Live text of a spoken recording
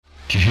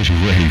Get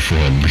ready for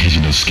a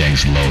Legion of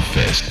Skanks Love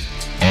Fest.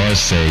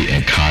 RSA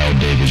and Kyle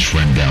Davis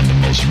run down the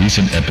most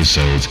recent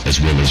episodes as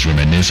well as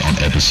reminisce on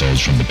episodes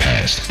from the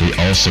past. They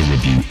also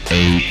review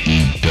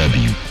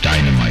AEW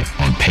Dynamite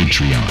on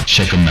Patreon.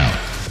 Check them out.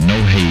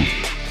 No hate,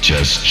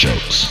 just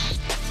jokes.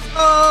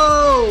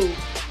 Oh!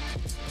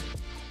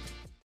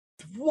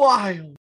 Wild.